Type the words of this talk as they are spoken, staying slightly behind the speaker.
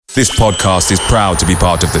This podcast is proud to be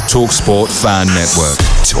part of the TalkSport Fan Network.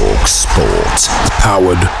 TalkSport.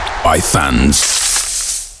 Powered by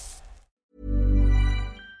fans.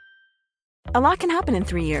 A lot can happen in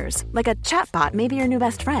 3 years, like a chatbot may be your new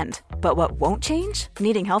best friend. But what won't change?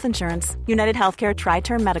 Needing health insurance. United Healthcare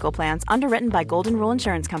Tri-Term Medical Plans, underwritten by Golden Rule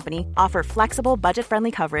Insurance Company, offer flexible,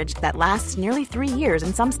 budget-friendly coverage that lasts nearly 3 years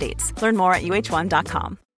in some states. Learn more at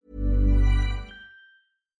uh1.com.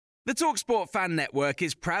 The TalkSport Fan Network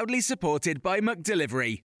is proudly supported by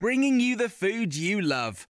McDelivery, bringing you the food you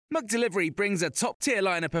love. McDelivery brings a top-tier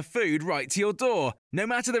lineup of food right to your door. No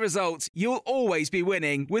matter the result, you'll always be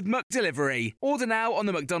winning with McDelivery. Order now on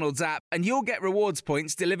the McDonald's app and you'll get rewards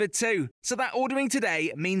points delivered too. So that ordering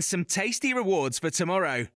today means some tasty rewards for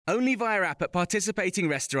tomorrow. Only via app at participating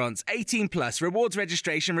restaurants. 18 plus. Rewards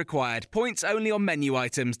registration required. Points only on menu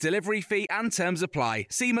items. Delivery fee and terms apply.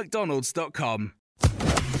 See mcdonalds.com.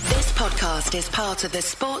 This podcast is part of the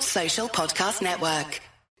Sports Social Podcast Network.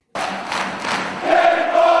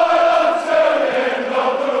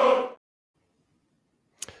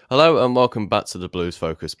 Hello and welcome back to the Blues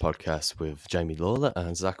Focus podcast with Jamie Lawler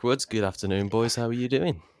and Zach Woods. Good afternoon, boys. How are you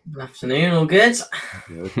doing? Good afternoon. All good?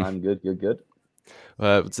 Good, man. Good.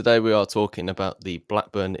 Today we are talking about the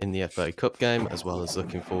Blackburn in the FA Cup game, as well as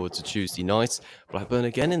looking forward to Tuesday night. Blackburn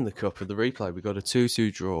again in the Cup with the replay. We got a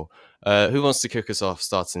 2-2 draw. Who wants to kick us off,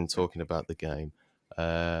 starting talking about the game?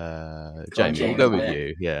 Jamie, we'll go with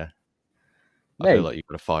you. Yeah. I feel like you've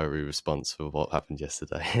got a fiery response for what happened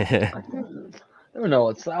yesterday. I don't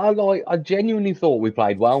know. I genuinely thought we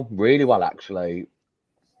played well, really well, actually.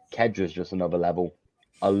 Kedra's just another level.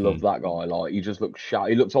 I love that guy. Like, he just looks sharp.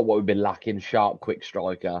 He looks like what we've been lacking. Sharp, quick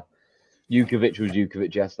striker. Jukovic was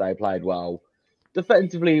Jukovic yesterday. Played well.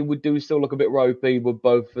 Defensively, we do still look a bit ropey, but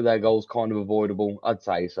both of their goals kind of avoidable. I'd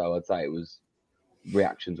say so. I'd say it was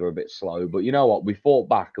reactions were a bit slow. But you know what? We fought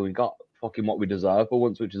back and we got fucking what we deserve for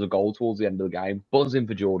once, which is a goal towards the end of the game. Buzzing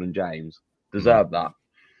for Jordan James. Deserved that.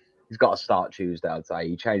 He's got to start Tuesday, I'd say.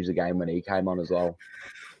 He changed the game when he came on as well.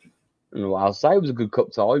 And I'll say it was a good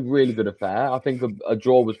cup tie, really good affair. I think a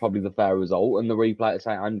draw was probably the fair result. And the replay at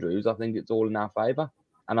St Andrews, I think it's all in our favour.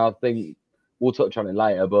 And I think we'll touch on it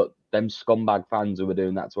later, but them scumbag fans who were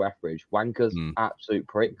doing that to Etheridge, wankers, absolute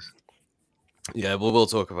pricks. Yeah, well, we'll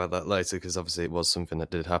talk about that later because obviously it was something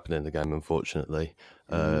that did happen in the game, unfortunately.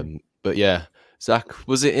 But yeah, Zach,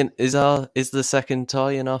 was it is the second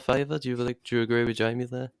tie in our favour? Do you agree with Jamie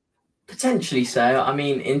there? Potentially so. I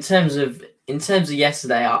mean, in terms of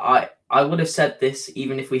yesterday, I would have said this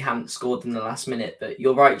even if we hadn't scored in the last minute. But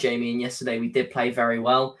you're right, Jamie. And yesterday we did play very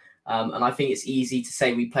well. And I think it's easy to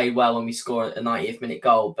say we played well when we score a 90th minute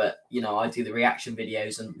goal. But, you know, I do the reaction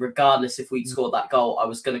videos. And regardless if we'd scored that goal, I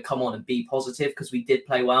was going to come on and be positive because we did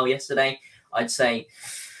play well yesterday. I'd say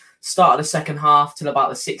start of the second half till about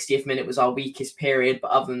the 60th minute was our weakest period.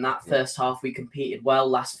 But other than that, first half, we competed well.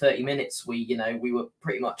 Last 30 minutes, we were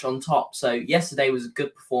pretty much on top. So yesterday was a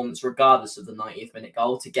good performance, regardless of the 90th minute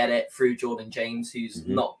goal, to get it through Jordan James, who's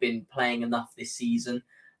not been playing enough this season.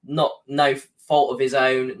 No fault of his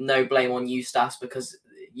own, no blame on Eustace because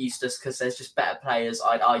there's just better players,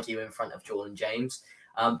 I'd argue, in front of Jordan James.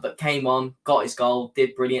 But came on, got his goal,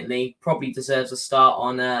 did brilliantly, probably deserves a start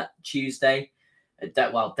on Tuesday.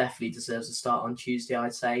 Definitely deserves a start on Tuesday,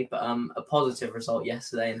 I'd say. But a positive result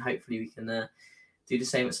yesterday, and hopefully we can do the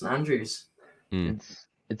same at St Andrews.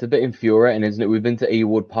 It's a bit infuriating, isn't it? We've been to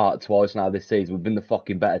Ewood Park twice now this season. We've been the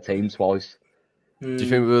fucking better team twice. Do you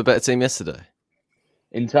think we were a better team yesterday?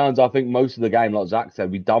 In terms, I think most of the game, like Zach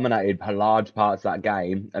said, we dominated large parts of that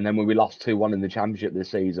game. And then when we lost 2-1 in the championship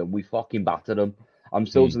this season, we fucking battered them. I'm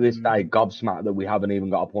still to this day gobsmacked that we haven't even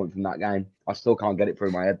got a point from that game. I still can't get it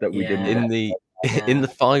through my head that we didn't. In the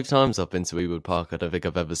 5 times I've been to Ewood Park, I don't think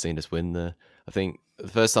I've ever seen us win there. I think the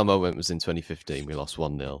first time I went was in 2015. We lost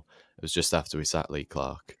 1-0. It was just after we sacked Lee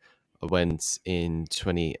Clark. I went in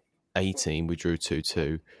 2018. We drew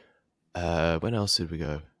 2-2. When else did we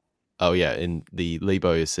go? Oh, yeah, in the Lee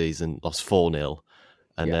Bowyer season, lost 4-0.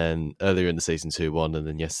 And then earlier in the season, 2-1. And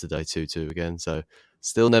then yesterday, 2-2 again. So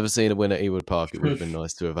still never seen a win at Ewood Park. It would have been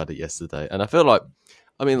nice to have had it yesterday. And I feel like,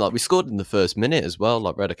 we scored in the first minute as well.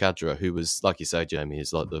 Like Reda Kadra, who was, like you say, Jamie,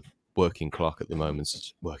 is like the working clock at the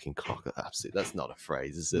moment. Working clock, absolutely. That's not a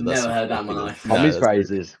phrase, is it? Never heard that in my life. Tommy's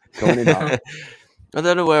phrases. Coming in now. I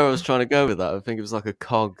don't know where I was trying to go with that. I think it was like a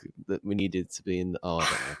cog that we needed to be in. I don't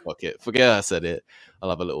know. Fuck it. Forget I said it. I'll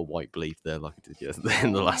have a little white bleep there like I did yesterday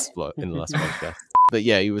in the last podcast. But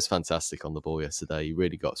yeah, he was fantastic on the ball yesterday. He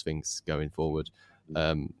really got things going forward.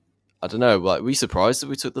 I don't know. Like, were you surprised that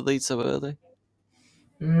we took the lead so early?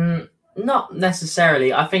 Not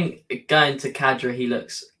necessarily. I think going to Kadra, he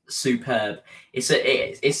looks superb. It's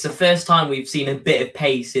the first time we've seen a bit of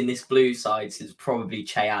pace in this blue side since probably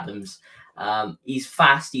Che Adams. He's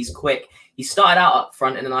fast, he's quick. He started out up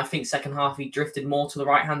front, and then I think second half he drifted more to the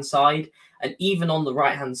right-hand side. And even on the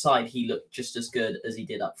right-hand side, he looked just as good as he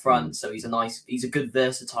did up front. So he's a good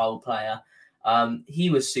versatile player. He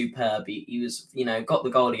was superb. He was, got the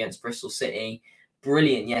goal against Bristol City.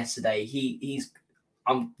 Brilliant yesterday.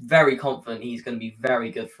 I'm very confident he's going to be very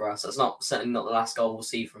good for us. That's certainly not the last goal we'll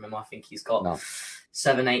see from him. I think he's got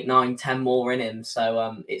 7, 8, 9, 10 more in him.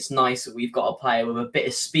 So it's nice that we've got a player with a bit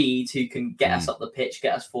of speed who can get us up the pitch,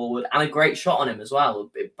 get us forward, and a great shot on him as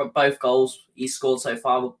well. Both goals he's scored so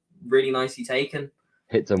far were really nicely taken.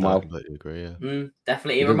 Hits them well. I completely agree, yeah.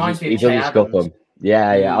 Definitely. It reminds me of He Che doesn't scuff Adams. them.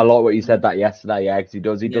 Yeah. I like what you said that yesterday,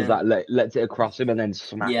 because he does that, lets it across him and then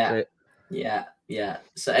smacks it. Yeah.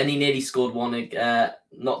 So, and he nearly scored one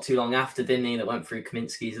not too long after, didn't he? That went through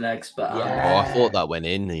Kaminsky's legs. But I thought that went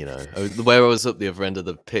in. Where I was up the other end of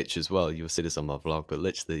the pitch as well. You'll see this on my vlog, but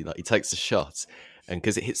literally, he takes a shot, and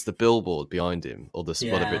because it hits the billboard behind him or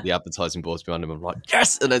the advertising boards behind him, I'm like,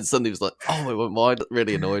 yes! And then suddenly it was like, oh, it went wide. It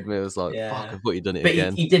really annoyed me. I was like, fuck, I thought you'd done it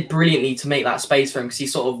again. He did brilliantly to make that space for him, because he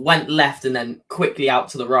sort of went left and then quickly out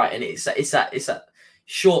to the right, and it's that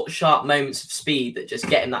short, sharp moments of speed that just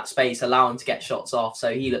get him that space, allow him to get shots off.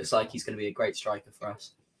 So he looks like he's going to be a great striker for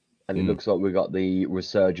us. And it looks like we got the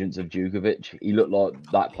resurgence of Djukovic. He looked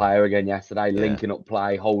like that player again yesterday, linking up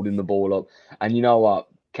play, holding the ball up. And you know what?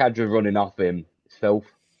 Kadra running off him, it's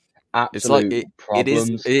filth. Absolute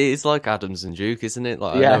problems. It is like Adams and Duke, isn't it?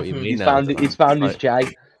 Like, yeah, I know what you mean. He's found his Che.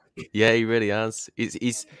 Yeah, he really has.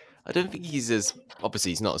 I don't think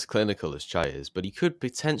obviously he's not as clinical as Che is, but he could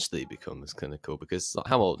potentially become as clinical, because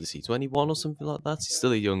how old is he? 21 or something like that? He's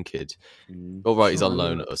still a young kid. All right, he's on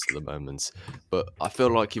loan at us at the moment, but I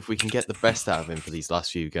feel like if we can get the best out of him for these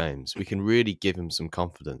last few games, we can really give him some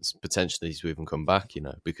confidence, potentially to even come back,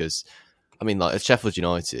 because I mean, like at Sheffield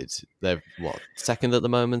United, they're second at the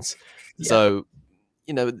moment. Yeah. So,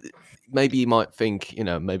 maybe you might think,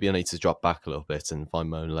 maybe I need to drop back a little bit and find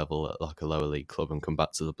my own level at like a lower league club and come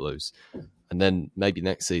back to the Blues. And then maybe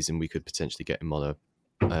next season we could potentially get him on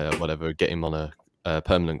a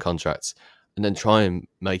permanent contract, and then try and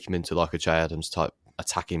make him into like a Che Adams type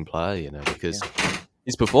attacking player, because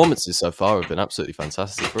his performances so far have been absolutely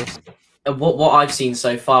fantastic for us. What I've seen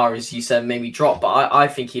so far is, you said maybe drop, but I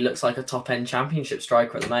think he looks like a top-end championship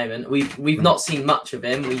striker at the moment. We've not seen much of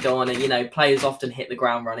him. We don't want to, players often hit the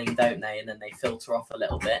ground running, don't they? And then they filter off a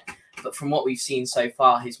little bit. But from what we've seen so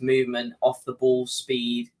far, his movement, off the ball,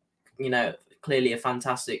 speed, clearly a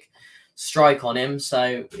fantastic strike on him.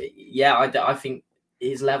 So, I think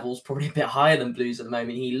his level's probably a bit higher than Blues at the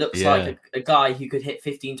moment. He looks like a guy who could hit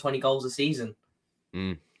 15, 20 goals a season.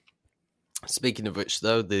 Speaking of which,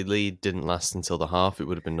 though, the lead didn't last until the half. It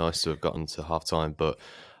would have been nice to have gotten to half time. But,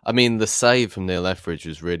 I mean, the save from Neil Etheridge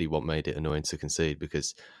was really what made it annoying to concede,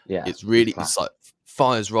 because it's like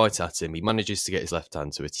fires right at him. He manages to get his left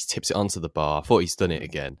hand to it. He tips it onto the bar. I thought he's done it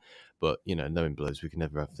again. But, knowing Blues, we can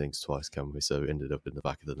never have things twice, can we? So it ended up in the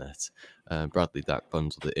back of the net. Bradley Dack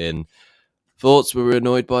bundled it in. Thoughts? Were we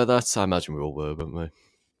annoyed by that? I imagine we all were, weren't we?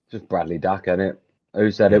 Just Bradley Dack, innit? Who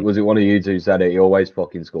said it? Was it one of you two said it? He always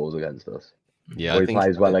fucking scores against us. Yeah, or he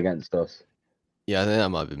plays well against us. Yeah, I think that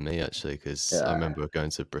might have been me, actually, because I remember going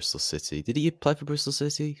to Bristol City. Did he play for Bristol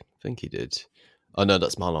City? I think he did. Oh, no,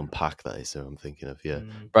 that's Marlon Pack, that is who I'm thinking of,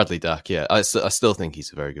 Bradley Dack, I still think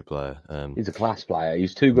he's a very good player. He's a class player.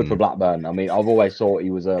 He's too good for Blackburn. I mean, I've always thought he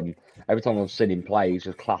was, every time I've seen him play, he's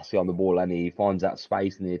just classy on the ball, and he finds that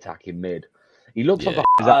space in the attacking mid. He looks like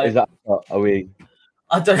are we...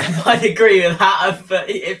 I don't know if I'd agree with that, but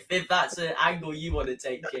if that's an angle you want to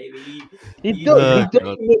take, Jamie. He doesn't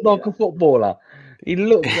look like a footballer. He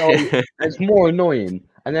looks like... It's more annoying.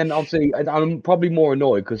 And then, obviously, I'm probably more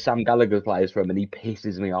annoyed because Sam Gallagher plays for him, and he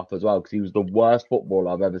pisses me off as well, because he was the worst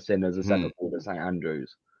footballer I've ever seen as a centre-forward at St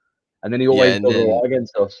Andrews. And then he always does all right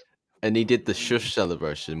against us. And he did the shush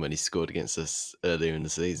celebration when he scored against us earlier in the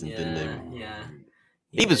season, didn't he? Yeah.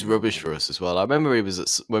 He was rubbish for us as well. I remember he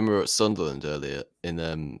was when we were at Sunderland earlier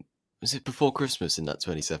was it before Christmas in that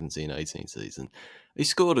 2017-18 season? He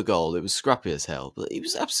scored a goal. It was scrappy as hell, but he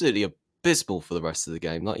was absolutely abysmal for the rest of the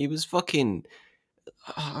game. Like, he was fucking...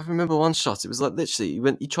 I remember one shot. It was like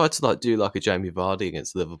literally he tried to do like a Jamie Vardy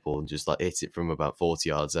against Liverpool and just hit it from about 40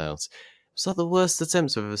 yards out. It was like the worst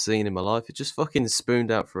attempt I've ever seen in my life. It just fucking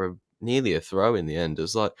spooned out for nearly a throw in the end. It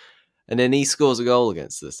was like... And then he scores a goal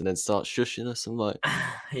against us and then starts shushing us. I'm like,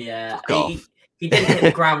 he didn't hit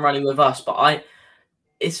the ground running with us, but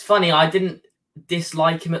it's funny. I didn't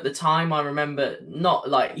dislike him at the time. I remember not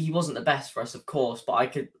like he wasn't the best for us, of course, but I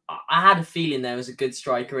had a feeling there was a good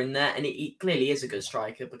striker in there, and he clearly is a good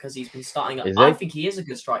striker because he's been starting up. I think he is a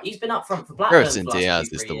good striker. He's been up front for Blackburn. Bertrand for the last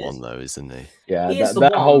Diaz is the years. one, though, isn't he? Yeah, He is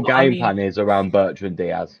that the whole one, but I game mean- plan is around Bertrand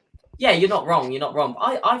Diaz. Yeah, you're not wrong. You're not wrong.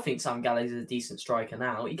 I think Sam Gallagher's a decent striker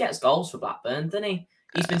now. He gets goals for Blackburn, doesn't he?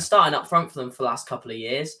 He's been starting up front for them for the last couple of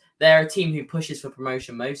years. They're a team who pushes for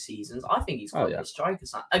promotion most seasons. I think he's quite a good striker.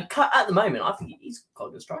 At the moment, I think he's quite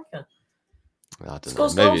a good striker. I don't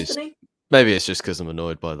Scores know. goals, doesn't he? Maybe it's just because I'm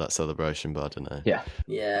annoyed by that celebration, but I don't know. Yeah.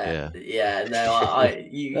 No,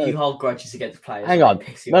 you hold grudges against players. Hang on,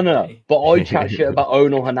 no. But I chat shit about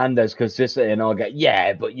Onel Hernandez consistently, and I'll get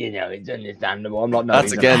it's understandable. I'm like, no.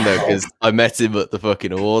 That's again though because I met him at the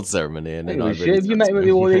fucking awards ceremony, and then if you met him at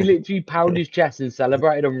the award, he literally pounded his chest and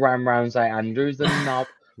celebrated and ran round St Andrews and not.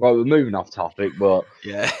 Right, we're moving off topic, but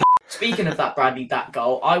yeah. Speaking of that Bradley Datt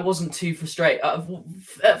goal, I wasn't too frustrated.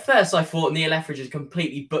 At first, I thought Neil Etheridge had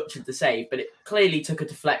completely butchered the save, but it clearly took a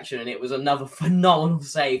deflection, and it was another phenomenal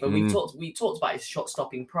save. And we talked about his shot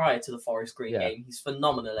stopping prior to the Forest Green game. He's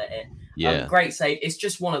phenomenal at it. Yeah, great save. It's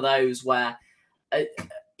just one of those where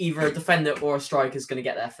either a defender or a striker is going to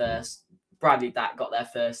get there first. Bradley Datt got there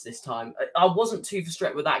first this time. I wasn't too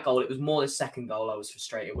frustrated with that goal. It was more the second goal I was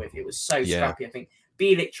frustrated with. It was so scrappy. I think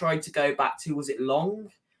Bielik tried to go back to, was it Long?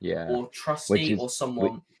 Yeah. Or Trusty or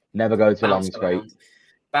someone. Never go to Long straight.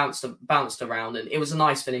 Bounced around, and it was a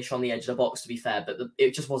nice finish on the edge of the box, to be fair, but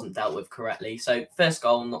it just wasn't dealt with correctly. So first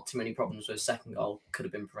goal, not too many problems with. Second goal could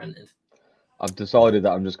have been prevented. I've decided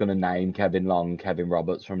that I'm just going to name Kevin Long Kevin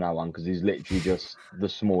Roberts from now on because he's literally just the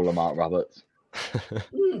smaller Mark Roberts.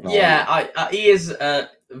 He is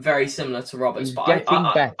very similar to Roberts, He's but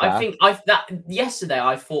better. I think that yesterday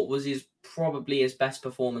I thought was probably his best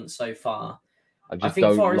performance so far. I just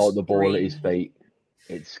don't like the ball at his feet.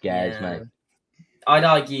 It scares me. I'd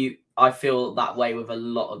argue I feel that way with a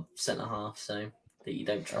lot of centre halves, so that you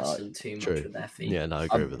don't trust them too much with their feet. Yeah, no, I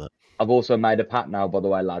agree with that. I've also made a pact now, by the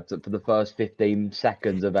way, lads, that for the first 15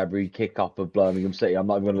 seconds of every kick-off of Birmingham City, I'm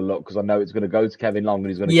not even going to look because I know it's going to go to Kevin Long and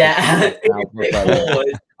he's going to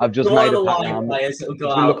I've just made a pact now. I'm just going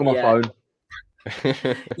to look on my phone.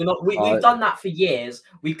 We've done that for years.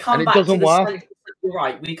 We come back to the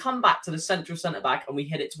we come back to the central centre back and we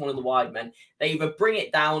hit it to one of the wide men. They either bring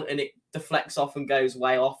it down and it deflects off and goes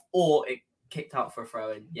way off, or it kicked out for a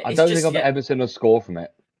throw in. I don't think I've ever seen a score from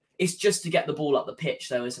it. It's just to get the ball up the pitch,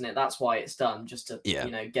 though, isn't it? That's why it's done, just to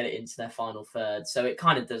get it into their final third. So it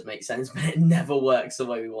kind of does make sense, but it never works the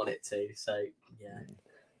way we want it to. So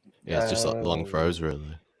it's just like long throws,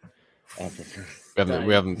 really.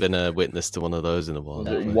 We haven't been a witness to one of those in a while.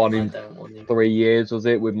 One in 3 years, was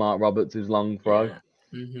it, with Mark Roberts' long throw? Yeah.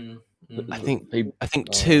 Mm-hmm. I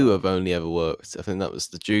think two have only ever worked. I think that was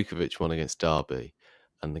the Djukovic one against Derby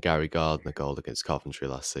and the Gary Gardner goal against Coventry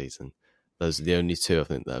last season. Those are the only two I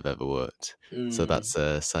think that have ever worked. So that's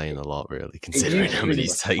saying a lot, really, considering how many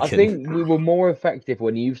he's taken. I think we were more effective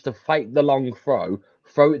when he used to fake the long throw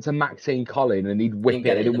it to Maxine Collin, and he'd whip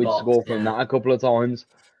it, and we'd score from that a couple of times.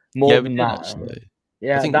 More than that, actually.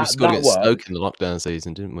 Yeah, I think we scored against Stoke in the lockdown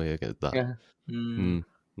season, didn't we? Against that. Yeah.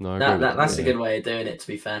 No, that's a good way of doing it, to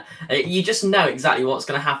be fair. You just know exactly what's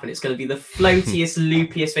going to happen. It's going to be the floatiest,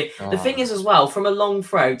 loopiest thing. The thing is, as well, from a long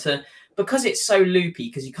throw because it's so loopy,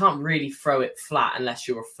 because you can't really throw it flat unless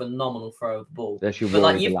you're a phenomenal thrower of the ball. But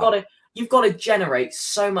you've got to generate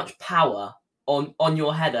so much power on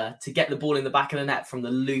your header to get the ball in the back of the net from the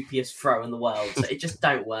loopiest throw in the world. So it just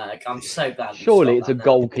don't work. I'm so glad. Surely it's a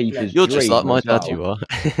goalkeeper's dream. You're just like my dad, you are.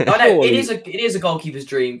 I know it is a goalkeeper's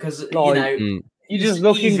dream because you're just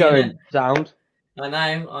looking going sound. I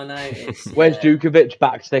know. Where's Djukovic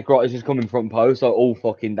backstick right as he's coming front post all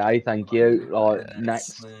fucking day? Thank you.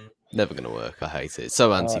 Next. Never going to work. I hate it. It's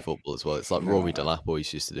so anti-football as well. It's like Rory Delap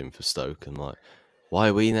always used to do for Stoke, and why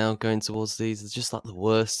are we now going towards these? It's just like the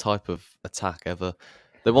worst type of attack ever.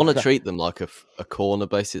 They want to treat them like a corner,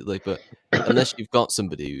 basically, but unless you've got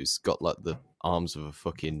somebody who's got like the arms of a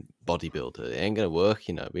fucking bodybuilder, it ain't going to work,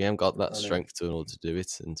 We haven't got that strength in order to do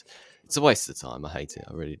it, and it's a waste of time. I hate it.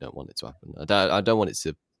 I really don't want it to happen. I don't want it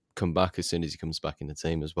to come back as soon as he comes back in the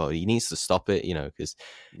team as well. He needs to stop it, because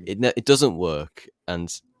it doesn't work, and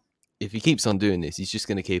if he keeps on doing this, he's just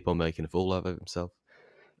going to keep on making a fool out of himself.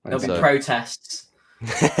 There'll be protests.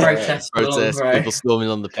 Protests, people storming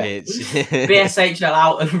on the pitch. BSHL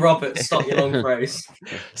out and Robert, stop your long throws.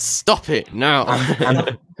 Stop it now.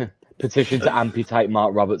 And petition to amputate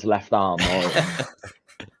Mark Roberts' left arm.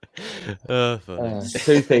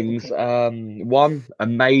 Two things. One,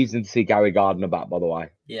 amazing to see Gary Gardner back, by the way.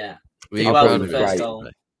 Yeah. I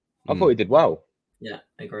thought he did well. Yeah,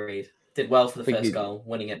 agreed. Did well for the think first goal,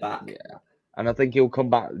 winning it back. Yeah. And I think he'll come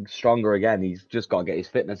back stronger again. He's just got to get his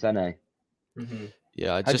fitness, hasn't he? Mm-hmm.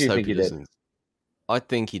 Yeah, I How do just you hope think he he did? doesn't. I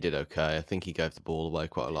think he did okay. I think he gave the ball away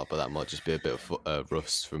quite a lot, but that might just be a bit of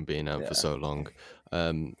rust from being out for so long.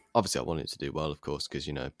 Obviously, I want him to do well, of course, because,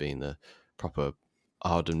 you know, being the proper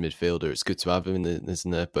hardened midfielder, it's good to have him,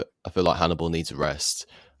 isn't there? But I feel like Hannibal needs a rest,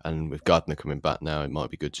 and with Gardner coming back now, it might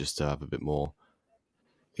be good just to have a bit more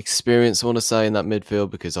experience, I want to say, in that midfield,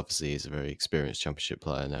 because obviously he's a very experienced Championship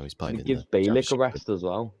player now. He's played It in gives the Bielik a Championship. rest as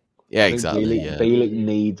well. Yeah, I think exactly. Bielik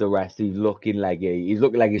needs a rest. He's looking leggy. He's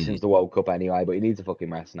looked leggy Mm. since the World Cup anyway, but he needs a fucking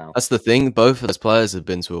rest now. That's the thing. Both of those players have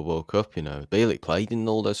been to a World Cup. You know, Bielik played in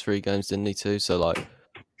all those 3 games, didn't he? Too. So, like,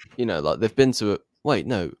 you know, like they've been to.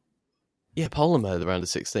 Poland made the round of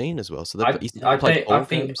 16 as well. So I games.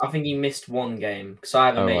 think he missed one game because I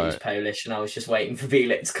have a mate who's Polish, and I was just waiting for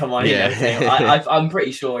Bielik to come on. Yeah. I'm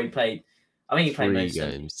pretty sure he played. I think he played 3 most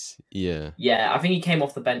games. Yeah. Yeah, I think he came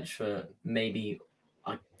off the bench for maybe.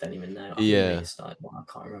 I don't even know. I think he maybe started one. I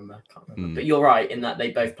can't remember. But you're right in that they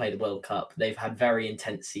both played the World Cup. They've had very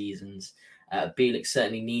intense seasons. Bielik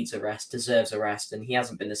certainly needs a rest, deserves a rest, and he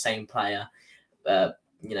hasn't been the same player,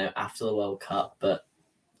 after the World Cup. But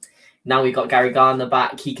now we've got Gary Gardner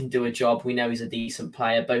back. He can do a job. We know he's a decent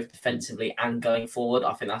player, both defensively and going forward.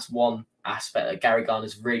 I think that's one aspect that Gary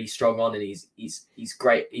Gardner's really strong on, and he's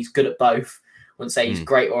great. He's good at both. I wouldn't say he's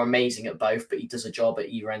great or amazing at both, but he does a job at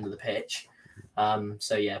either end of the pitch.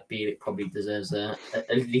 Bielik probably deserves at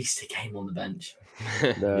least a game on the bench.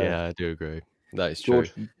 Yeah, I do agree. That is true.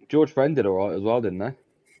 George Friend did all right as well, didn't they?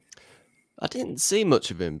 I didn't see much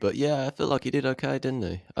of him, but yeah, I feel like he did okay, didn't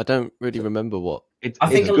he? I don't really remember what. It's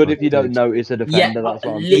good if you don't notice a defender. That's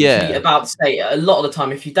what I'm literally about to say. A lot of the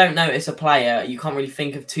time, if you don't notice a player, you can't really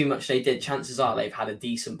think of too much they did. Chances are they've had a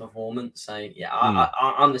decent performance. So yeah,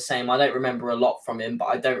 I'm the same. I don't remember a lot from him, but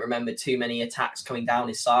I don't remember too many attacks coming down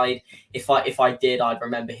his side. If I did, I'd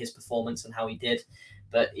remember his performance and how he did.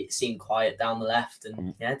 But it seemed quiet down the left,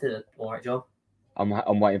 and did an all right job.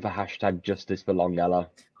 I'm waiting for hashtag justice for Longella.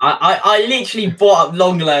 I literally brought up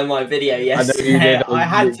Longella in my video yesterday. I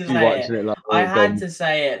had to say it. I had to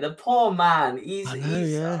say it. The poor man. He's in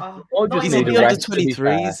the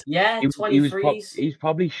under-23s. Yeah, 23s. He's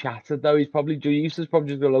probably shattered though. Eustace probably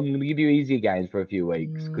just go, I'm going to give you easier games for a few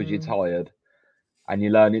weeks because you're tired and you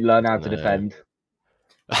learn how to defend.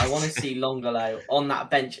 I want to see Longolo on that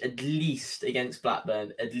bench at least against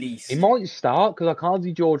Blackburn. At least he might start because I can't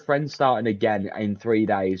see George Friend starting again in 3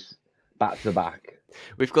 days back to back.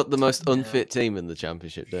 We've got the most unfit team in the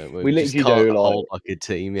Championship, don't we? We literally do hold like a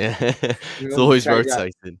team. Yeah, it's always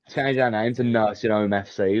rotating. Change our name to Nursing Home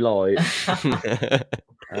FC, go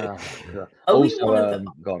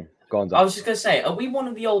on. Zach. I was just gonna say, are we one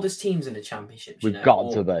of the oldest teams in the Championship? We've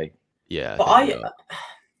got to be. Yeah, but let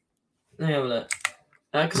me have a look.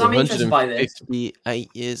 Because I'm interested by this. 58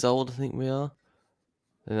 years old, I think we are.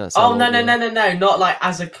 No! Not like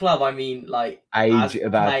as a club. I mean, like age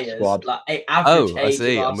of our squad. Like average age. I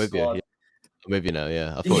see. Of our I'm with squad. you. I'm with you now.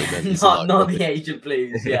 Yeah, I thought you meant not the age of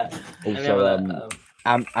blues. Yeah. Also,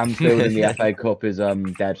 Anfield in the FA Cup is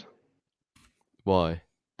dead. Why?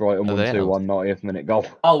 Brighton 1-2-1 90th minute goal.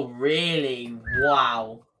 Oh really?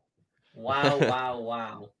 Wow. I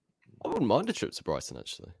wouldn't mind a trip to Brighton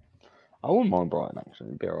actually. I wouldn't mind Brighton actually.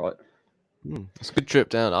 It'd be all right. It's a good trip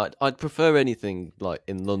down. I'd prefer anything like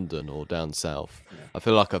in London or down south. Yeah. I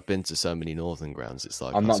feel like I've been to so many northern grounds. It's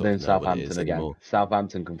like I'm not doing Southampton again. Anymore.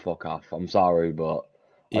 Southampton can fuck off. I'm sorry, but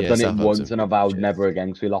I've done it once and I vowed never again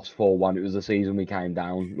because we lost 4-1. It was the season we came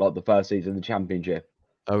down, like the first season of the Championship.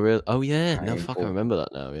 Oh really? Oh yeah. Painful. No, fuck, I remember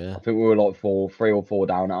that now. Yeah. I think we were like 3 or 4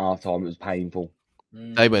 down at half time. It was painful.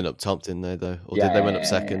 They went up top, didn't they, though? Or did they went up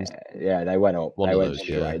second? Yeah, they went up. They went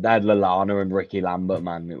straight. They had Lallana and Ricky Lambert,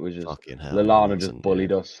 man. It was just... Fucking hell. Lallana just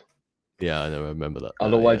bullied us. Yeah, I know. I remember that.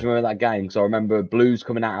 I'll always remember that game, because I remember Blues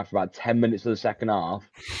coming out after about 10 minutes of the second half.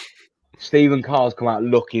 Stephen Carr's come out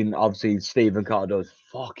looking... Obviously, Stephen Carr does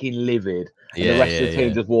fucking livid. And the rest of the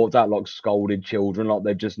team just walked out like scolded children, like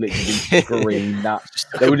they've just literally screamed that.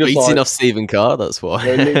 They were just beating off Stephen Carr, that's why.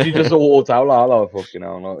 They literally just all walked out like fucking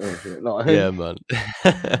hell. Like, yeah, man.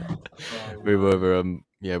 we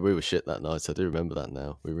were shit that night. I do remember that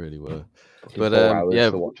now. We really were. But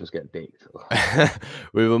to watch us get beat.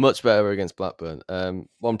 We were much better against Blackburn.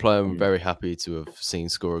 One player I'm very happy to have seen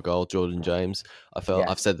score a goal, Jordan James.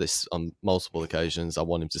 I've said this on multiple occasions. I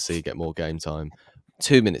want him to get more game time.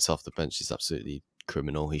 2 minutes off the bench is absolutely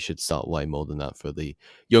criminal. He should start way more than that for the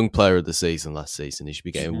young player of the season last season. He should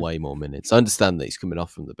be getting way more minutes. I understand that he's coming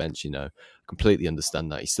off from the bench, completely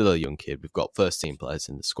understand that. He's still a young kid. We've got first team players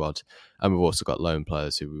in the squad and we've also got loan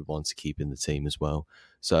players who we want to keep in the team as well.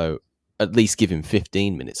 So at least give him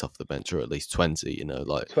 15 minutes off the bench, or at least 20. You know,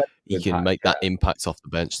 like 20 he can impact, make that impact off the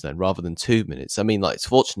bench then, rather than 2 minutes. I mean, like it's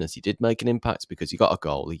fortunate he did make an impact because he got a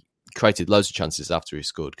goal. He created loads of chances after he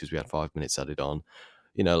scored because we had 5 minutes added on.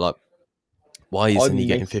 You know, like why I isn't he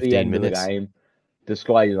getting missed the 15 end of the minutes? game.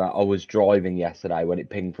 Disclaimer that I was driving yesterday when it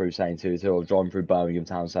pinged through saying 2-2. I was driving through Birmingham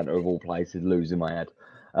Town Centre of all places, losing my head.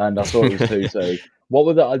 And I thought it was 2-2. What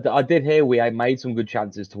were I did hear we had made some good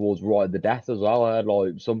chances towards right at the death as well. I heard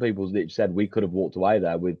like some people said we could have walked away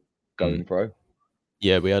there with going through.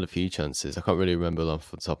 Yeah, we had a few chances. I can't really remember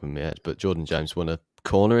off the top of my head, but Jordan James won a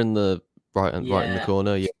corner in the right in the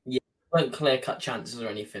corner. Yeah. Weren't clear-cut chances or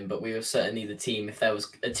anything, but we were certainly the team. If there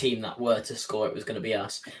was a team that were to score, it was going to be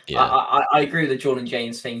us. Yeah. I agree with the Jordan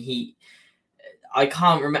James thing. I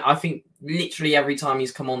can't remember. I think literally every time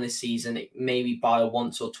he's come on this season, it maybe by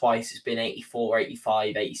once or twice, it's been 84,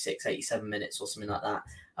 85, 86, 87 minutes or something like that.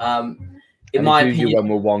 In my opinion, when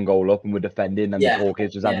we're 1 goal up and we're defending, and the talk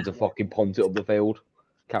is just having to fucking punt it up the field.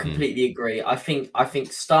 Completely agree. I think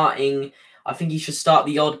starting. I think he should start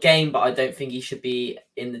the odd game, but I don't think he should be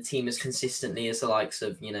in the team as consistently as the likes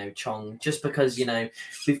of, Chong, just because,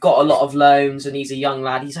 we've got a lot of loans and he's a young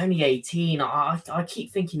lad. He's only 18. I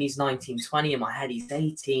keep thinking he's 19, 20 in my head. He's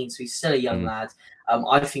 18, so he's still a young lad.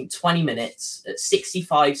 I think 20 minutes at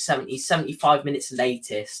 65, 70, 75 minutes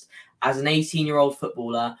latest as an 18-year-old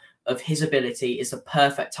footballer of his ability is the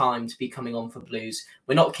perfect time to be coming on for Blues.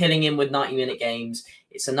 We're not killing him with 90-minute games.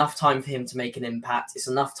 It's enough time for him to make an impact. It's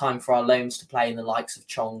enough time for our loans to play in the likes of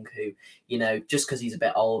Chong, who, just because he's a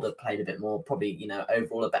bit older, played a bit more, probably,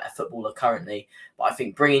 overall a better footballer currently. But I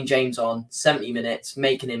think bringing James on 70 minutes,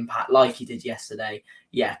 make an impact like he did yesterday.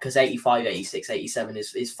 Yeah, because 85, 86, 87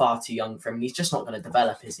 is far too young for him. He's just not going to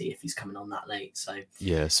develop, is he, if he's coming on that late? So,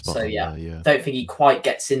 yeah, don't think he quite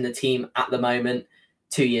gets in the team at the moment.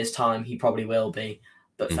 2 years' time, he probably will be.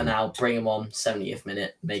 But for now, bring him on 70th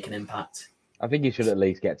minute, make an impact. I think he should at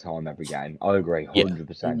least get time every game. I agree,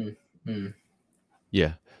 100%.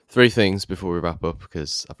 Yeah. 3 things before we wrap up,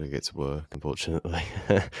 because I've got to get to work, unfortunately.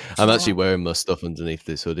 I'm actually wearing my stuff underneath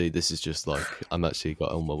this hoodie. This is just like, I'm actually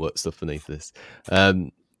got all my work stuff beneath this.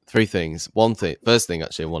 3 things. First thing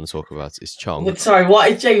actually I want to talk about is Chong. But sorry,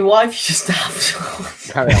 Jamie, why have you just stabbed?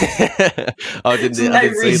 I didn't see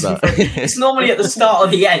that. It's normally at the start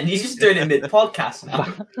or the end. He's just doing it mid-podcast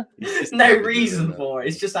now. There's no reason for it.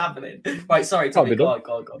 It's just happening. Right, sorry, Tommy, go on.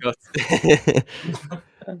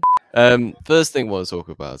 First thing I want to talk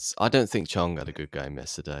about, I don't think Chong had a good game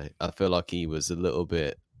yesterday. I feel like he was a little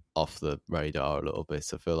bit off the radar a little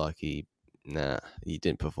bit. I feel like he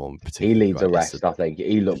didn't perform particularly. He needs a rest, yesterday. I think.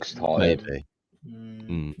 He looks tired. Maybe.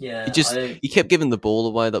 Yeah. He kept giving the ball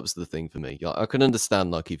away. That was the thing for me. I can understand,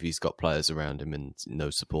 like, if he's got players around him and no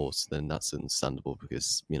support, then that's understandable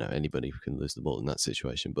because, anybody can lose the ball in that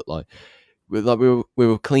situation. But we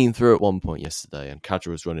were clean through at one point yesterday, and Kadra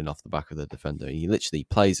was running off the back of the defender. He literally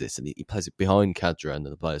plays it, and he plays it behind Kadra, and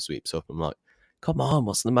then the player sweeps up. I'm like, come on,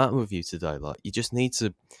 what's the matter with you today? Like, you just need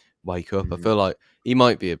to wake up. I feel like he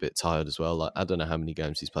might be a bit tired as well. Like, I don't know how many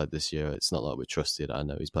games he's played this year. It's not like we're trusted. I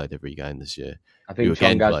know he's played every game this year. I think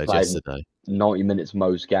Chong has played yesterday 90 minutes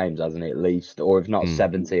most games, hasn't he, at least? Or if not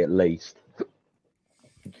 70 at least.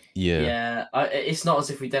 Yeah. It's not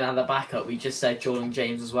as if we don't have the backup. We just said Jordan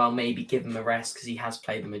James as well. Maybe give him a rest because he has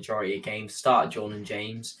played the majority of games. Start Jordan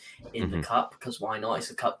James in the cup because why not?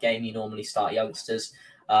 It's a cup game. You normally start youngsters.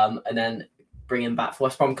 And then bring him back for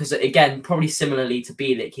West Brom because, again, probably similarly to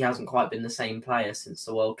Bielik, he hasn't quite been the same player since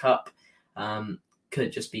the World Cup.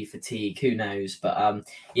 Could just be fatigue, who knows? But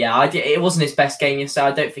it wasn't his best game yesterday.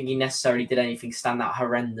 I don't think he necessarily did anything stand out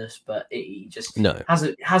horrendous, but he just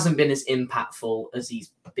hasn't been as impactful as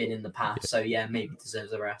he's been in the past. So maybe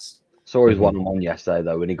deserves a rest. Saw his 1-on-1 yesterday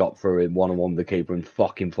though when he got through in 1-on-1 with the keeper and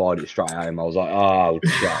fucking fired it straight at him. I was like, oh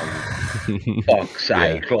shit, fuck's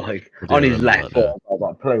sake! Like on his left foot, I was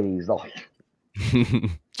like, please, like.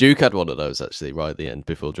 Duke had one of those actually right at the end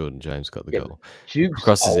before Jordan James got the goal.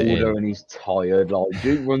 Duke's older and he's tired. Like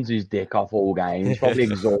Duke runs his dick off all game. He's probably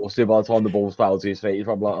exhausted by the time the ball's fell to his feet. He's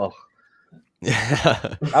probably like, oh.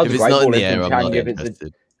 That was a great ball in from Chang.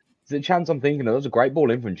 It's a chance I'm thinking of. That was a great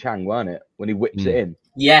ball in from Chang, weren't it? When he whips it in.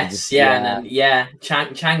 Yes, Chang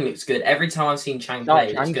looks good. Every time I've seen Chang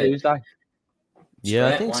play, it's good. Tuesday. Yeah,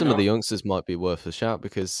 I think some of the youngsters might be worth a shout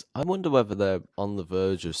because I wonder whether they're on the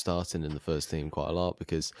verge of starting in the first team quite a lot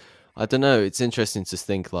because I don't know. It's interesting to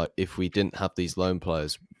think like if we didn't have these loan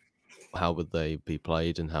players, how would they be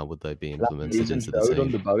played and how would they be implemented into the team?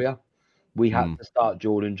 Under Boya. We had to start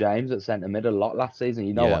Jordan James at centre mid a lot last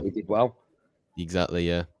season. What? He did well. Exactly,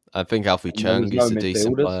 yeah. I think Alfie Chung is a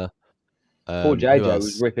decent player. Poor Who JJ was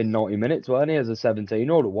else? ripping 90 minutes, weren't he? As a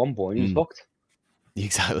 17-year-old at one point, he's fucked.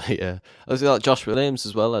 Exactly, yeah. I was like Josh Williams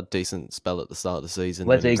as well, had a decent spell at the start of the season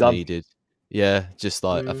Where's when it he was gone? needed. Yeah, just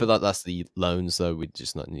like I feel like that's the loans though. We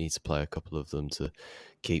just not need to play a couple of them to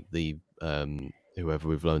keep the whoever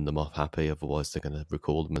we've loaned them off happy. Otherwise, they're going to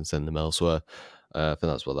recall them and send them elsewhere. I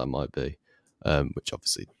think that's what that might be. Which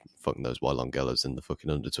obviously, fuck knows why Longello's in the fucking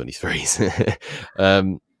under-23s.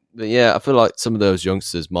 But yeah, I feel like some of those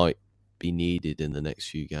youngsters might be needed in the next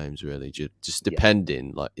few games. Really, just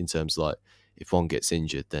depending, like in terms of like if one gets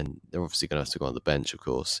injured, then they're obviously going to have to go on the bench, of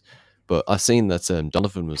course. But I've seen that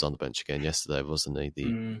Donovan was on the bench again yesterday, wasn't he?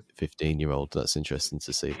 The 15-year-old. That's interesting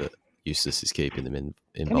to see that Eustace is keeping him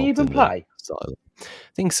involved. Can he even in play? I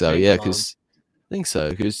think so, yeah,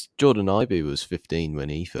 because Jordan Ivey was 15 when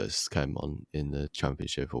he first came on in the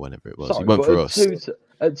championship or whenever it was. Sorry, He went but for us.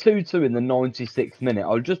 at 2-2 in the 96th minute,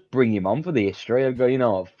 I'll just bring him on for the history. I'll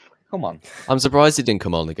go, come on. I'm surprised he didn't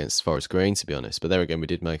come on against Forest Green, to be honest. But there again, we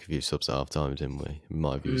did make a few subs at half time, didn't we? We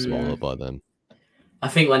might have used them all up by then. I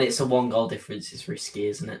think when it's a 1-goal difference, it's risky,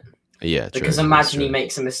 isn't it? Yeah, true. Because imagine he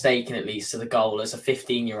makes a mistake and it leads to the goal. As a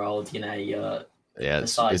 15-year-old, you're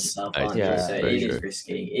beside yourself, aren't you? So it is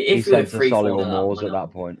risky. If we were 3-4 at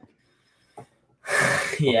that point.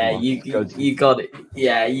 Yeah, you got it.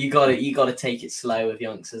 Yeah, you got to take it slow with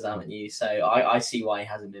youngsters, haven't you? So I see why he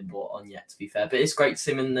hasn't been brought on yet. To be fair, but it's great to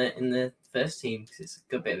see him in the first team because it's a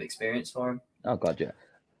good bit of experience for him. Oh god, yeah.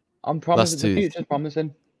 I'm promising. The future's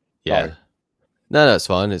promising. Yeah. Sorry. No, that's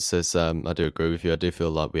fine. It says I do agree with you. I do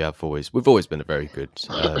feel like we've always been a very good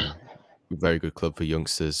club for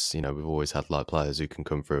youngsters. We've always had like players who can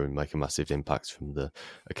come through and make a massive impact from the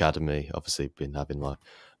academy. Obviously, been having like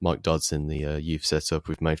Mike Dodds in the youth setup.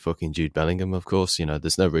 We've made fucking Jude Bellingham, of course.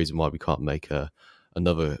 There's no reason why we can't make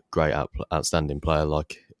another great outstanding player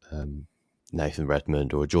like Nathan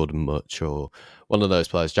Redmond or Jordan Much or one of those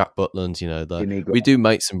players, Jack Butland. We do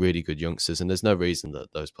make some really good youngsters, and there's no reason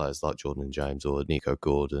that those players like Jordan and James or Nico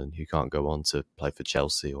Gordon, who can't go on to play for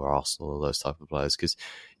Chelsea or Arsenal or those type of players, because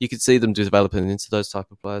you could see them developing into those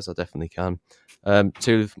type of players. I definitely can.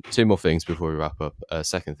 Two more things before we wrap up.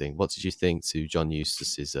 Second thing, what did you think to John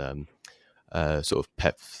Eustace's sort of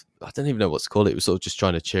pep? I don't even know what to call it. He was sort of just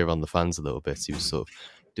trying to cheer on the fans a little bit. He was sort of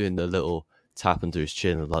doing the little tap under his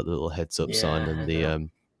chin and like the little heads up sign and the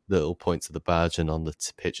little point to the badge and on the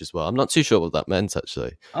pitch as well. I'm not too sure what that meant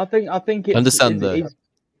actually. I think it's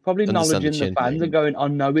probably acknowledging the fans and going, I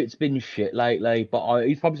know it's been shit lately, but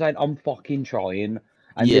he's probably saying I'm fucking trying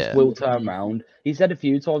and this will turn around. He said a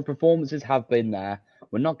few times performances have been there.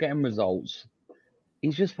 We're not getting results.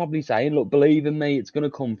 He's just probably saying, look, believe in me, it's going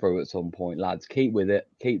to come through at some point, lads. Keep with it,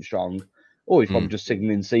 keep strong. Or he's probably just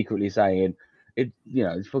signaling secretly saying,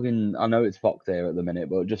 it's fucking. I know it's fucked here at the minute,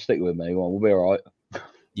 but just stick with me. We'll be all right.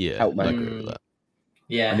 Yeah, help me. I agree with that.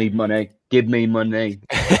 Yeah, I need money. Give me money.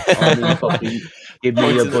 Give me a budget. Need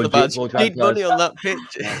money on that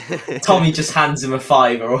pitch. Tommy just hands him a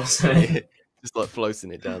 $5 or something. Just like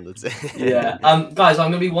floating it down the tip. Yeah. Guys, I'm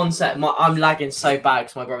gonna be one sec. I'm lagging so bad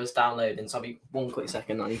because my brother's downloading. So I'll be one quick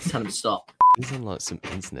second. I need to tell him to stop. He's on like some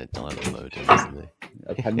internet dial-up mode, isn't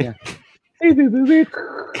he?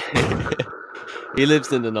 He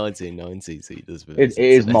lives in the 1990s. He does. It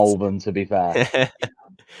is Malvern, to be fair.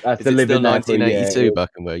 That's the living 1982 back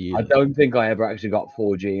in where you. I don't think I ever actually got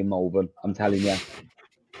 4G in Malvern. I'm telling you.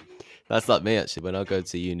 That's like me actually. When I go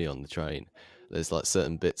to uni on the train, there's like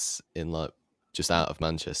certain bits in like just out of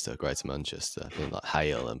Manchester, Greater Manchester, I think like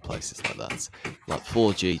Hale and places like that. Like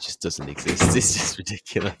 4G just doesn't exist. It's just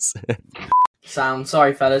ridiculous. Sam,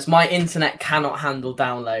 sorry fellas, my internet cannot handle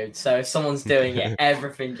download, so if someone's doing it,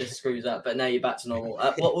 everything just screws up. But now you're back to normal.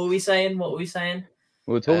 What were we saying?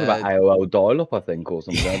 We were talking about AOL dial-up, I think, or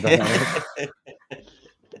something.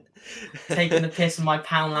 Taking the piss on my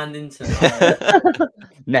Poundland internet.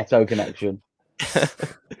 Netto connection.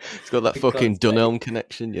 It's got that fucking Dunelm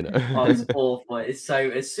connection, Oh, it's awful. It's so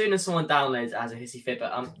as soon as someone downloads it as a hissy fit.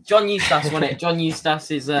 But John Eustace, wasn't it? John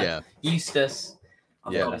Eustace is Eustace.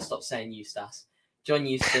 I've got to stop saying Eustace. John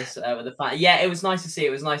Eustace with the fan. Yeah, it was nice to see. It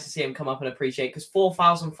was nice to see him come up and appreciate, because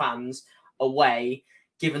 4,000 fans away,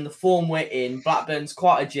 given the form we're in. Blackburn's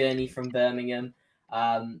quite a journey from Birmingham.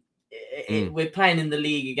 We're playing in the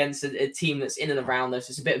league against a team that's in and around us.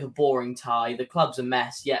 It's a bit of a boring tie. The club's a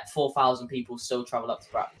mess, yet 4,000 people still travel up to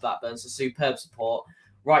Blackburn. So superb support.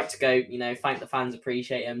 Right to go, thank the fans,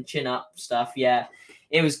 appreciate him, chin up stuff. Yeah,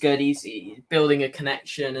 it was good. He's building a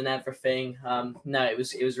connection and everything. No, it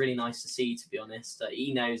was really nice to see, to be honest.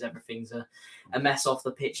 He knows everything's a mess off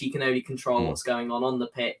the pitch. He can only control what's going on the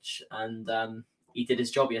pitch. And he did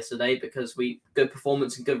his job yesterday because good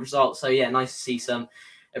performance and good results. So yeah, nice to see some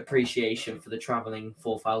appreciation for the travelling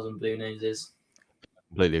 4,000 Blue Noses.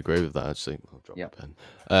 Completely agree with that, actually. I'll drop Yep. the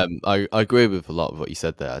pen. I agree with a lot of what you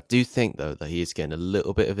said there. I do think, though, that he is getting a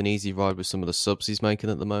little bit of an easy ride with some of the subs he's making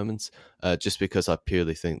at the moment, just because I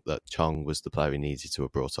purely think that Chong was the player he needed to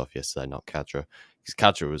have brought off yesterday, not Kadra. Because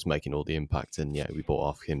Kadra was making all the impact, and we brought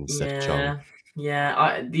off him instead of Chong.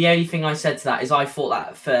 Yeah, the only thing I said to that is I thought that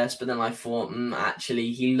at first, but then I thought,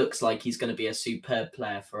 actually, he looks like he's going to be a superb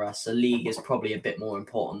player for us. The league is probably a bit more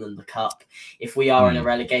important than the cup. If we are in a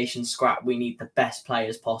relegation scrap, we need the best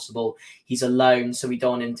players possible. He's a loan, so we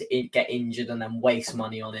don't want him to get injured and then waste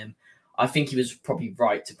money on him. I think he was probably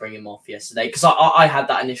right to bring him off yesterday, because I had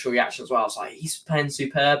that initial reaction as well. I was like, he's playing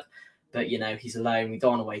superb, but, he's alone. We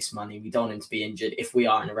don't want to waste money. We don't want him to be injured if we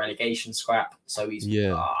are in a relegation scrap. So he's...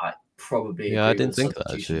 probably. I didn't think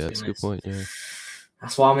that, actually. That's a good point,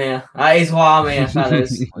 That's why I'm here. That is why I'm here,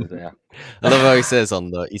 fellas. I love how he said on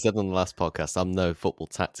the last podcast, I'm no football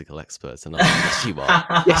tactical expert. And I'm like, yes, you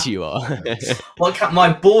are. Yes, you are.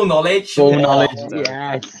 My ball knowledge. Ball knowledge,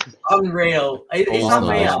 yes. Unreal. Is that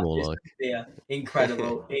real? Yeah.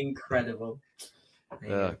 Incredible. Incredible.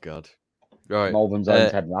 Oh, God. Right. Malvern's own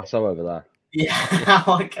Ted Lasso over there. Yeah,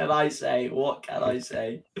 what can I say?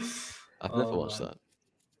 I've never watched that.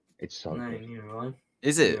 It's so good. You're right.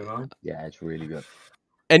 Is it? Right. Yeah, it's really good.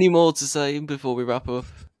 Any more to say before we wrap up?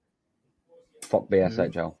 Fuck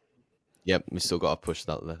BSHL. Yep, we still got to push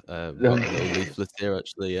that. Got a little leaflet here,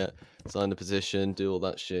 actually. Yeah, sign the petition, do all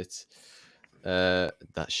that shit.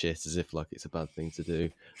 That shit, as if like it's a bad thing to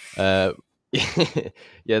do.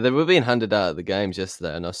 Yeah, they were being handed out at the games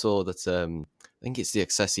yesterday, and I saw that. I think it's the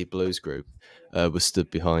Excessive Blues group was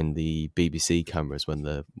stood behind the BBC cameras when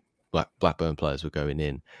the Blackburn players were going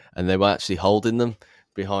in, and they were actually holding them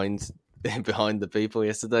behind the people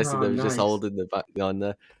yesterday. So they were just holding the back behind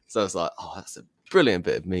there. So I was like, oh, that's a brilliant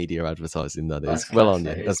bit of media advertising. That's well on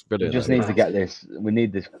you. That's brilliant. We just need to get this. We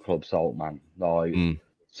need this club sold, man. Like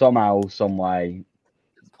somehow, some way,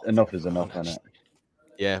 enough is enough, isn't it?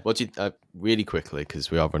 Yeah. What do you really quickly,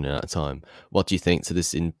 because we are running out of time? What do you think to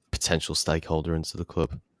this potential stakeholder into the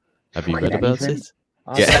club? Have you read about it?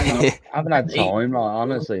 I haven't had time, like,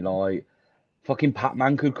 honestly, like, fucking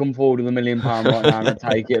Pac-Man could come forward with £1 million right now and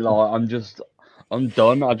take it, like, I'm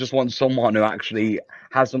done. I just want someone who actually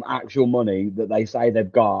has some actual money that they say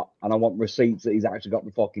they've got, and I want receipts that he's actually got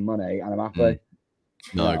the fucking money, and I'm happy.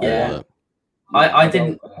 No, I agree with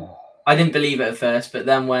that. I didn't believe it at first, but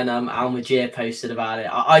then when Al Majir posted about it,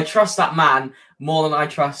 I trust that man more than I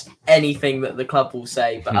trust anything that the club will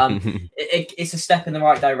say. But it's a step in the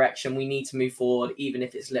right direction. We need to move forward, even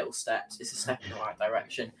if it's little steps. It's a step in the right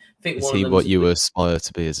direction. I think is he what you aspire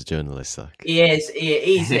to be as a journalist, Zach? He is.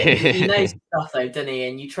 He knows stuff, though, doesn't he?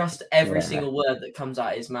 And you trust every single word that comes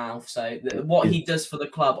out of his mouth. So what he does for the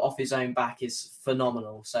club off his own back is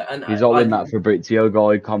phenomenal. So he's all in that Fabrizio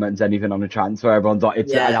guy comments anything on a transfer. Everyone's like,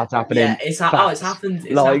 that's happening. Yeah, it's happened.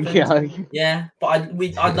 Yeah, but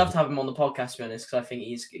I'd love to have him on the podcast, to be honest, because I think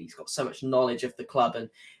he's got so much knowledge of the club. And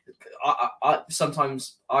I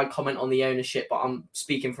sometimes I comment on the ownership, but I'm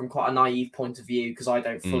speaking from quite a naive point of view because I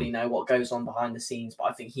don't fully know what goes on behind the scenes. But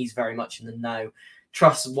I think he's very much in the know.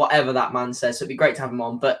 Trust whatever that man says. So it'd be great to have him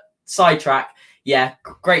on. But sidetrack. Yeah,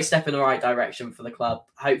 great step in the right direction for the club.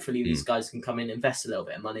 Hopefully these guys can come in, invest a little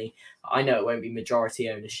bit of money. I know it won't be majority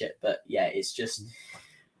ownership, but yeah, it's just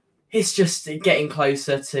getting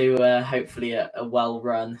closer to hopefully a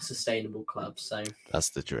well-run, sustainable club. So that's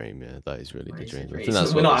the dream. Yeah, that is really the dream. I think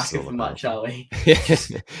that's we're not asking for much, are we?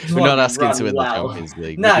 We're not asking to win the Champions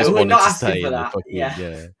League. No, we're not asking for that.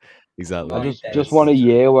 Yeah. Exactly. I just want a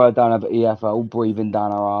year where I don't have EFL breathing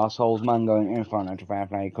down our arseholes, man, going in front of the fair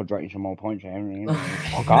play, could rate some more points.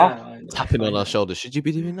 Fuck off. Tapping on our shoulders. Should you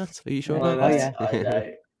be doing that? Are you sure about that? I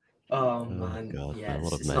know. Oh man, God, yeah, man,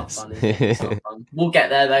 what it's a not mess. fun, is it? It's not fun. We'll get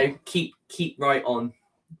there though. Keep right on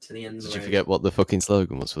to the end of the road. Did you forget what the fucking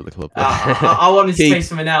slogan was for the club? I wanted to say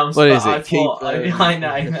something else. What but is it? I thought, I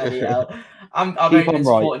know. I'm only been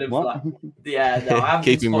supporting him for like, I haven't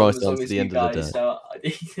keep been him right on to the end of the day. So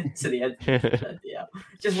to the end. Yeah,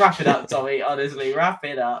 just wrap it up, Tommy. Honestly, wrap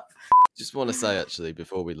it up. Just want to say, actually,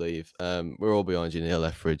 before we leave, we're all behind you, Neil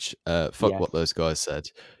Etheridge. Fuck what those guys said.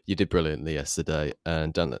 You did brilliantly yesterday,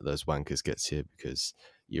 and don't let those wankers get to you because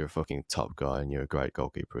you're a fucking top guy and you're a great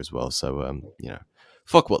goalkeeper as well. So,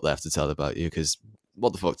 fuck what they have to tell about you because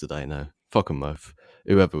what the fuck do they know? Fuck them both.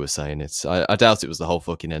 Whoever was saying it. I doubt it was the whole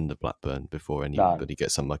fucking end of Blackburn before anybody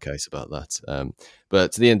gets on my case about that.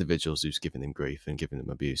 But to the individuals who's giving them grief and giving them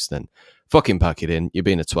abuse, then fucking pack it in. You're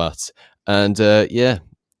being a twat. And,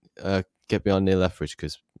 get behind Neil Etheridge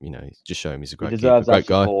because, just show him he's a great keeper, great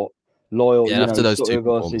guy. Loyal, after those two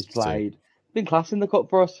performances played. been class in the cup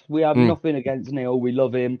for us. We have nothing against Neil. We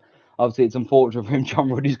love him. Obviously, it's unfortunate for him. John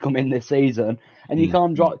Ruddy's come in this season, and you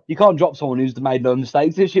can't drop someone who's made no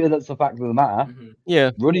mistakes this year. That's the fact of the matter.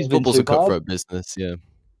 Yeah, Ruddy's been football's a superb. cutthroat business. Yeah,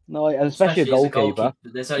 No, and especially a goalkeeper.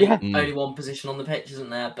 There's only one position on the pitch, isn't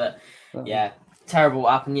there? But yeah, terrible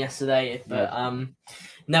what happened yesterday. But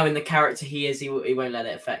knowing the character he is, he won't let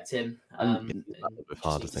it affect him. with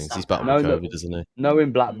harder things. He's battling COVID, isn't he?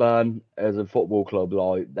 Knowing Blackburn as a football club,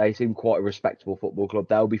 like they seem quite a respectable football club.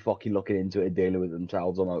 They'll be fucking looking into it and dealing with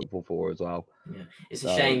themselves. I'm hopeful for as well. Yeah, it's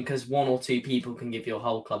a shame because one or two people can give your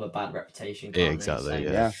whole club a bad reputation. Yeah, exactly.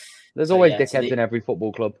 So, yeah. There's always dickheads in every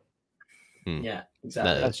football club. Yeah,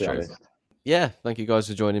 exactly. That's true. Yeah, thank you guys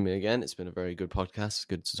for joining me again. It's been a very good podcast.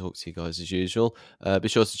 Good to talk to you guys as usual. Be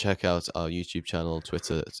sure to check out our YouTube channel,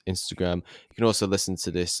 Twitter, Instagram. You can also listen to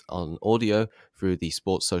this on audio through the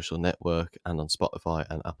Sports Social Network and on Spotify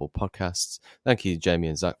and Apple Podcasts. Thank you, Jamie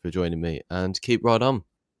and Zach, for joining me, and keep right on.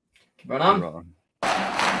 Keep right on.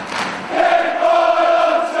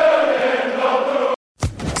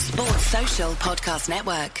 Sports Social Podcast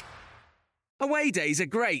Network. Away days are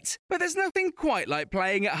great, but there's nothing quite like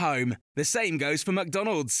playing at home. The same goes for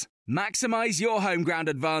McDonald's. Maximise your home ground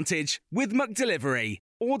advantage with McDelivery.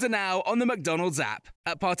 Order now on the McDonald's app.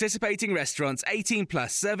 At participating restaurants, 18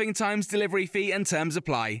 plus serving times, delivery fee and terms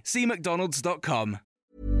apply. See mcdonalds.com.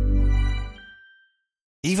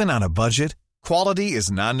 Even on a budget, quality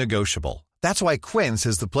is non-negotiable. That's why Quince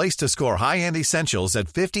is the place to score high-end essentials at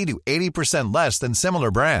 50 to 80% less than similar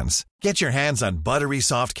brands. Get your hands on buttery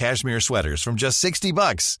soft cashmere sweaters from just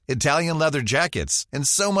 $60, Italian leather jackets, and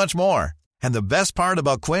so much more. And the best part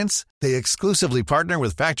about Quince, they exclusively partner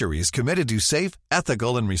with factories committed to safe,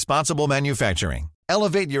 ethical, and responsible manufacturing.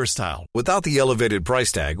 Elevate your style without the elevated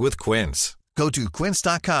price tag with Quince. Go to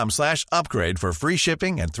quince.com/upgrade for free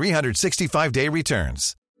shipping and 365-day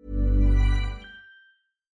returns.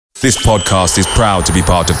 This podcast is proud to be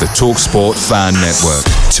part of the TalkSport Fan Network.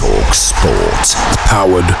 TalkSport.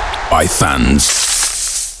 Powered by fans.